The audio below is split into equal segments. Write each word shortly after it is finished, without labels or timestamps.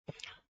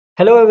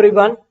Hello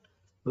everyone,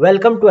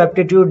 welcome to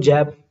Aptitude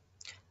Jab.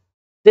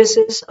 This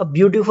is a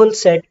beautiful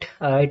set.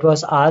 It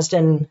was asked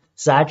in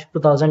XAT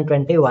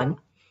 2021.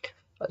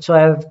 So I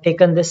have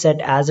taken this set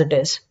as it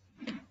is.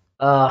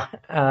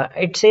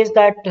 It says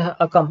that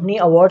a company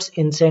awards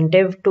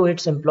incentive to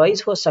its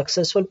employees for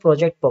successful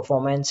project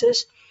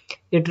performances.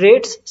 It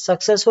rates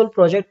successful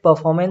project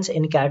performance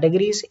in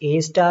categories A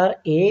star,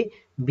 A,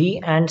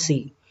 B, and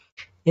C.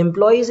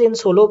 Employees in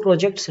solo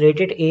projects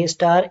rated A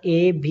star,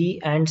 A, B,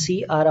 and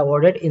C are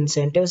awarded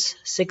incentives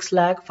 6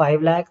 lakh,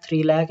 5 lakh,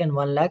 3 lakh, and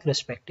 1 lakh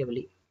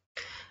respectively.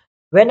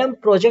 When a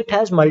project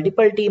has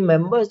multiple team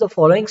members, the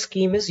following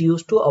scheme is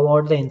used to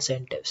award the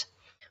incentives.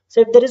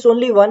 So if there is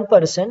only one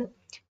person,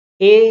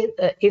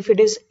 if it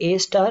is A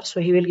star,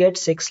 so he will get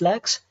 6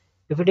 lakhs.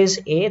 If it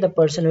is A, the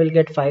person will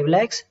get 5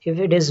 lakhs. If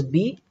it is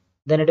B,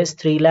 then it is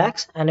 3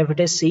 lakhs. And if it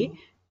is C,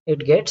 it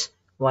gets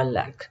 1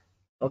 lakh.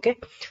 Okay.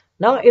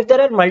 Now, if there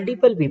are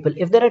multiple people,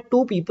 if there are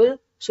two people,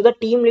 so the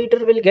team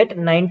leader will get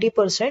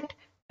 90%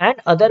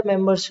 and other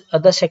members,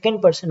 the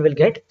second person will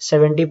get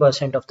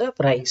 70% of the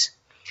prize.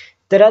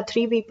 There are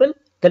three people,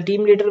 the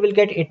team leader will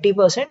get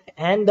 80%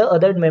 and the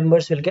other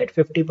members will get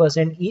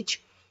 50%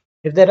 each.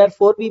 If there are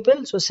four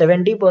people, so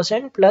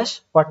 70% plus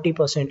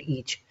 40%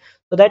 each.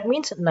 So that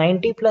means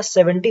 90 plus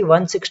 70,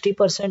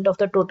 160% of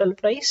the total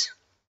price.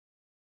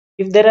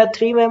 If there are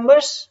three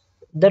members,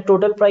 the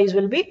total price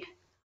will be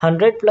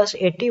 100 plus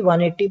 80,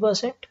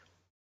 180%.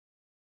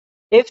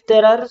 If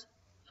there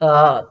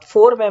are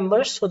four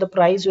members, so the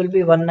price will be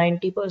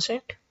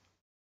 190%.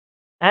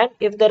 And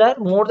if there are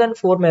more than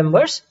four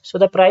members, so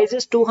the price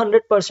is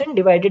 200%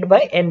 divided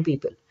by n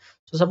people.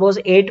 So suppose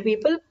 8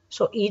 people,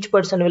 so each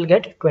person will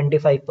get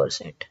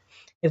 25%.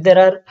 If there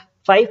are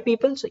 5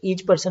 people, so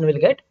each person will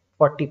get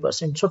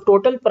 40%. So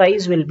total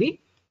price will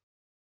be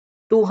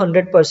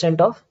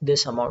 200% of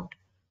this amount.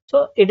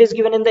 So it is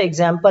given in the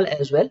example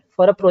as well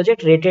for a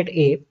project rated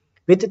A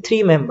with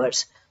 3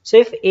 members. So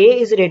if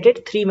A is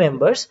rated 3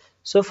 members,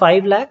 so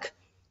 5 lakh.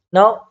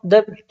 Now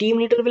the team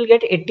leader will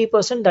get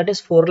 80%, that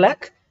is 4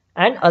 lakh,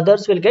 and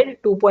others will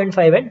get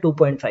 2.5 and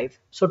 2.5.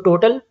 So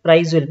total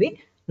price will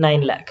be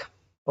 9 lakh.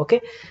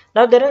 Okay.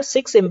 Now there are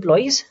 6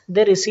 employees.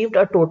 They received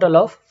a total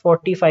of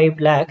 45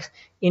 lakhs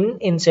in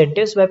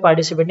incentives by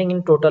participating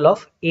in total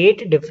of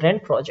 8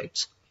 different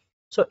projects.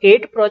 So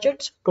 8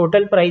 projects,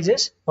 total price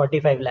is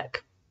 45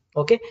 lakh.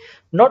 Okay.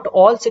 Not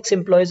all 6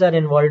 employees are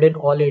involved in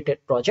all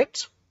 8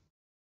 projects.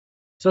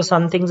 So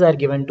some things are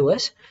given to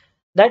us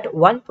that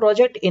one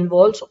project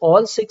involves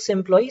all 6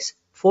 employees,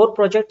 4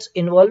 projects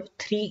involve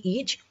 3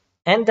 each,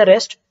 and the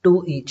rest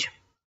 2 each.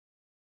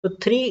 So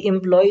 3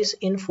 employees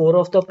in 4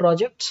 of the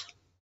projects.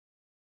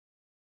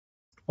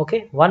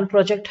 Okay, one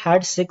project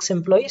had 6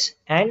 employees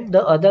and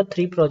the other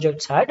 3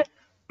 projects had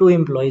 2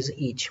 employees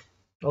each.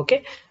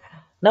 Okay,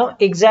 now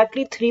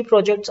exactly 3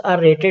 projects are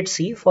rated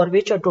C, for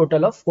which a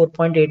total of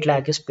 4.8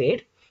 lakh is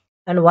paid,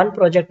 and one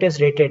project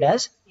is rated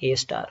as A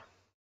star.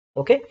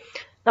 Okay,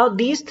 now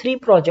these 3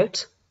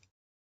 projects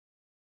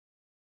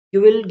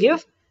you will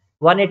give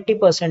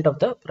 180% of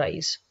the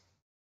price.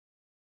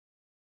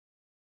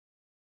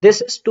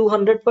 This is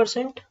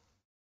 200%,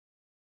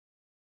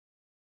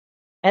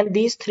 and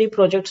these 3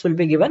 projects will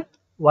be given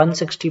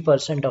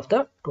 160% of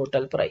the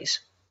total price.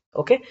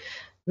 Okay,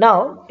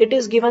 now it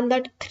is given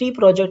that 3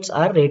 projects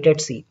are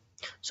rated C,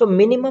 so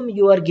minimum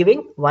you are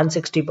giving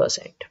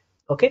 160%.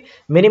 Okay,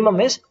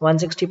 minimum is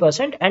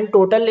 160% and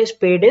total is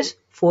paid is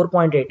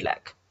 4.8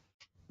 lakh.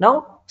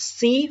 Now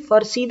C,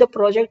 for C the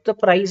project, the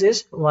price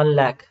is 1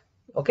 lakh.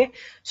 Okay,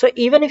 so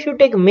even if you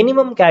take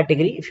minimum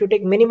category, if you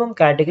take minimum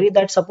category,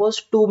 that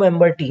suppose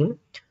 2-member team,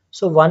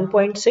 so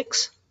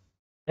 1.6,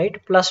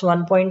 right, plus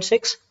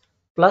 1.6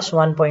 plus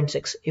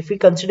 1.6, if we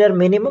consider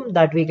minimum,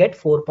 that we get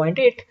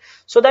 4.8.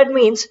 So that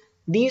means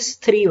these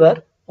three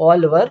were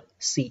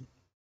C.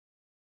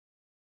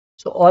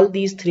 So all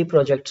these 3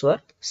 projects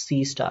were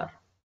C star.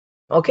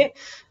 Okay,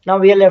 now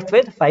we are left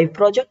with 5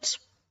 projects.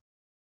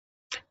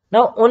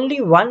 Now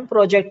only one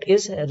project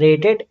is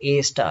rated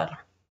A star.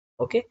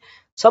 Okay,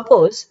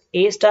 suppose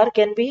A star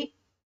can be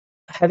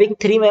having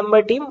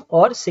 3-member team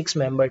or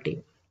 6-member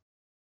team.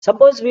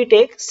 Suppose we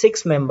take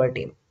 6-member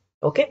team.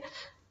 Okay,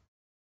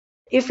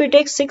 if we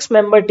take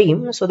 6-member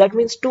team, so that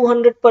means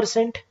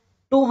 200%.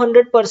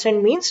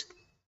 200% means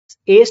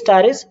A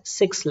star is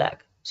 6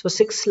 lakh. So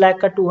 6 lakh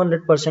ka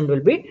 200%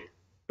 will be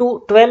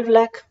 12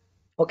 lakh.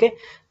 Okay,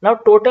 now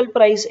total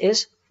price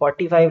is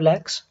 45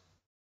 lakhs.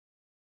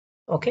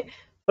 Okay,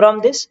 from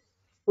this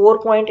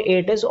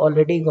 4.8 is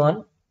already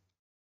gone,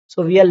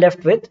 so we are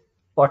left with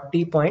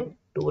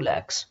 40.2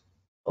 lakhs.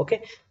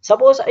 Okay,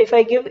 suppose if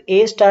I give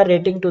A star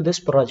rating to this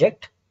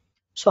project,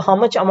 so how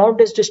much amount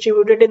is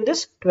distributed in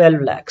this?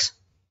 12 lakhs.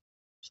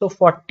 So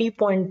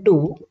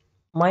 40.2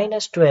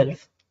 minus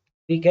 12,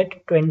 we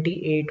get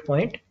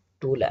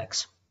 28.2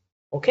 lakhs.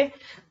 Okay,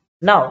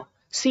 now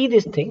see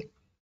this thing,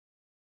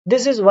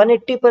 this is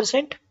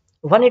 180%.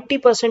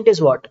 180%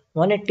 is what?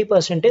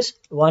 180% is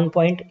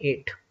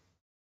 1.8.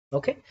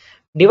 Okay,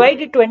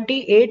 divided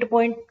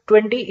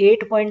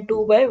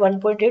 28.2 by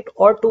 1.8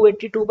 or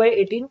 282 by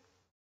 18.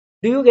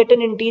 Do you get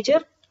an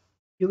integer?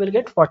 You will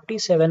get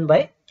 47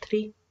 by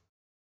 3.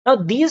 Now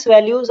these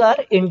values are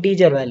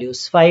integer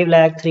values, 5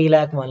 lakh, 3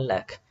 lakh, 1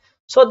 lakh.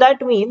 So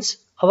that means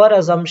our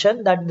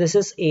assumption that this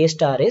is A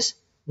star is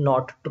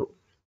not true.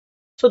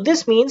 So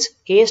this means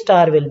A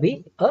star will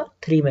be a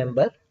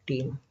 3-member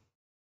team.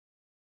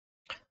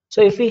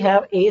 So if we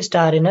have A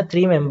star in a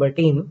 3-member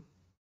team,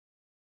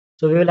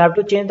 so we will have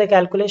to change the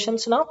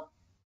calculations now.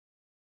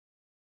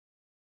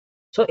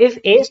 So if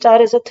A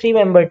star is a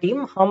 3-member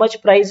team, how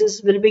much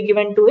prizes will be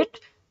given to it?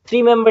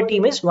 3-member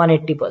team is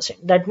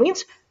 180%. That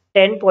means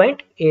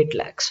 10.8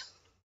 lakhs.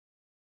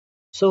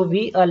 So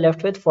we are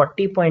left with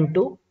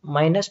 40.2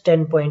 minus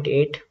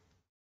 10.8.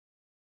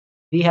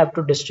 We have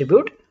to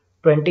distribute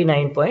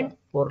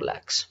 29.4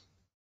 lakhs.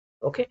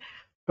 Okay,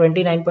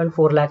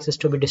 29.4 lakhs is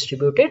to be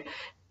distributed.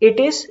 It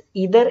is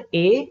either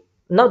A.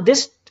 Now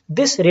this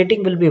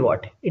rating will be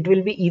what? It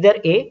will be either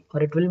A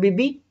or it will be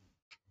B.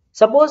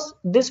 Suppose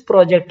this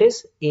project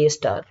is A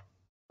star.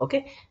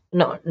 Okay,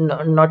 no,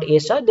 not A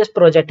star. This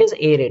project is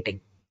A rating.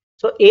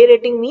 So A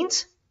rating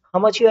means how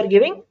much you are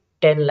giving?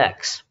 10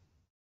 lakhs,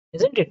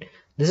 isn't it?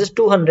 This is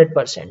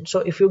 200%.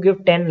 So if you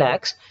give 10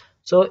 lakhs,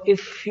 so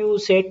if you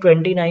say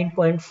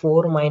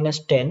 29.4 minus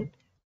 10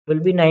 will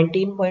be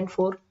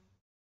 19.4.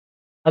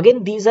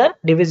 Again, these are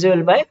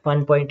divisible by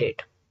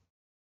 1.8.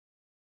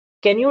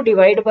 Can you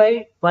divide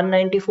by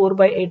 194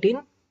 by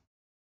 18?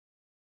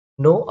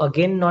 No,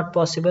 again not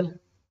possible.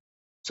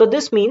 So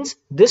this means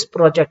this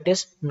project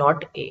is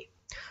not A.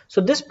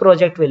 So this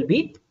project will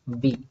be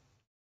B.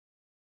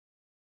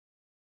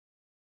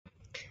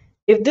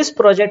 If this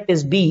project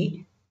is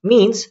B,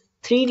 means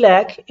 3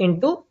 lakh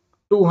into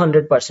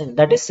 200%,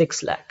 that is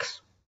 6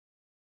 lakhs.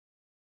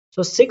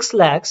 So 6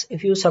 lakhs,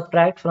 if you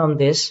subtract from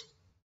this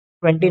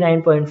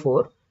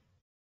 29.4,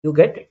 you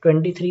get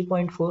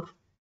 23.4.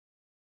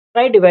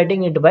 Try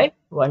dividing it by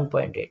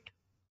 1.8.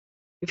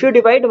 If you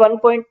divide by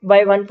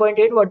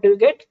 1.8, what do you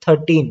get?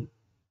 13.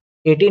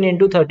 18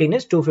 into 13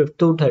 is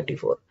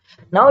 234.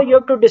 Now you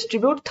have to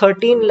distribute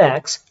 13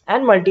 lakhs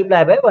and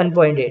multiply by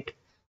 1.8.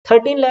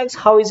 13 lakhs,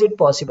 how is it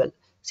possible?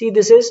 See,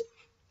 this is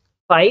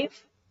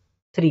 5,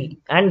 3,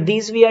 and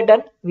these we are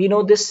done. We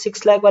know this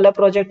 6 lakh wala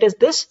project is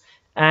this,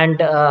 and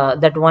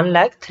that 1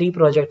 lakh, 3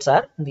 projects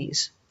are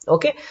these.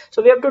 Okay,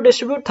 so we have to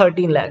distribute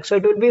 13 lakhs. So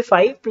it will be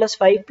 5 plus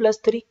 5 plus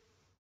 3.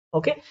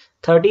 Okay,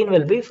 13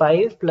 will be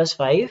 5 plus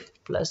 5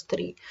 plus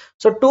 3.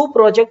 So 2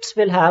 projects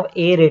will have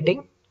A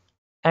rating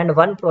and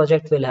 1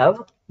 project will have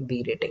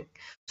B rating.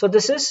 So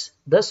this is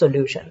the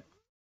solution.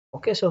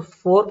 Okay, so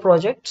 4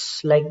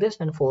 projects like this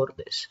and 4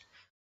 this.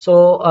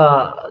 So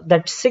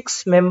that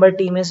 6-member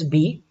team is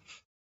B.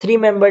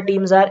 3-member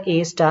teams are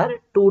A star,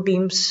 2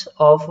 teams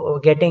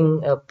of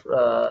getting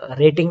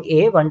rating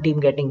A, 1 team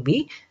getting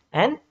B,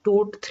 and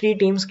 3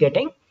 teams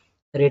getting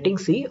rating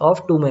C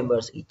of 2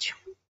 members each.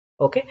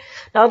 Okay,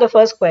 now the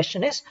first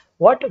question is,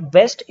 what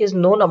best is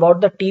known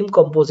about the team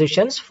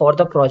compositions for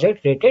the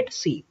project rated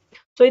C?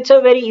 So it's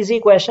a very easy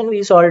question.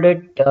 We solved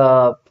it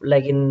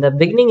like in the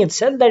beginning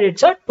itself, that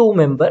it's a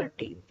 2-member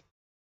team.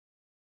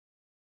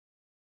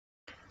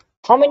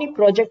 How many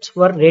projects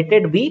were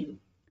rated B?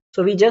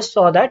 So we just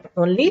saw that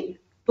only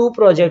 2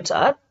 projects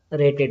are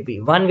rated B.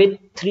 One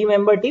with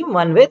 3-member team,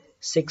 one with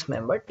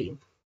 6-member team.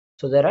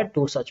 So there are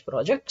 2 such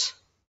projects.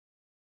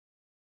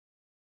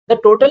 The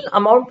total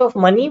amount of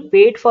money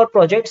paid for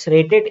projects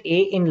rated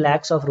A in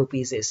lakhs of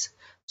rupees is.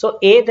 So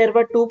A, there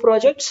were 2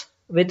 projects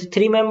with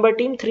 3-member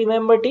team,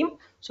 3-member team.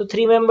 So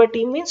 3-member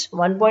team means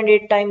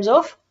 1.8 times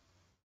of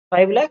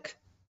 5 lakh.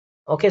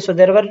 Okay, so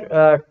there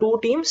were 2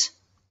 teams.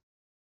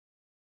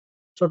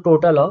 So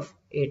total of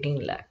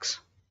 18 lakhs.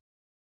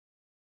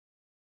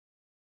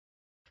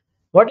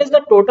 What is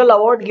the total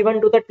award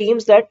given to the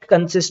teams that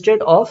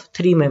consisted of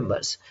 3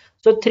 members?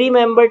 So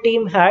 3-member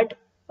team had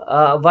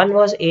one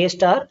was A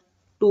star,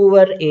 2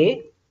 were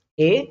A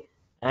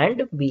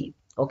and B.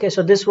 Okay,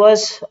 so this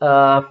was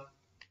 5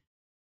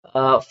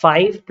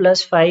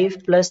 plus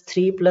 5 plus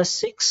 3 plus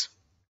 6.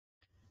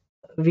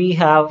 We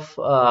have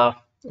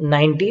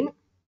 19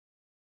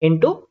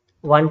 into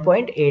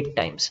 1.8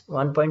 times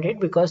 1.8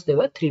 because they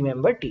were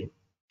 3-member team.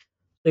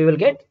 So you will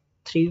get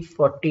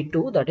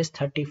 342, that is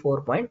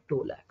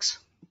 34.2 lakhs.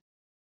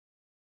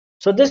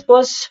 So this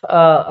was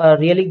a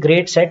really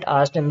great set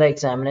asked in the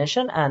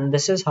examination, and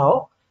this is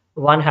how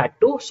one had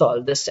to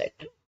solve this set.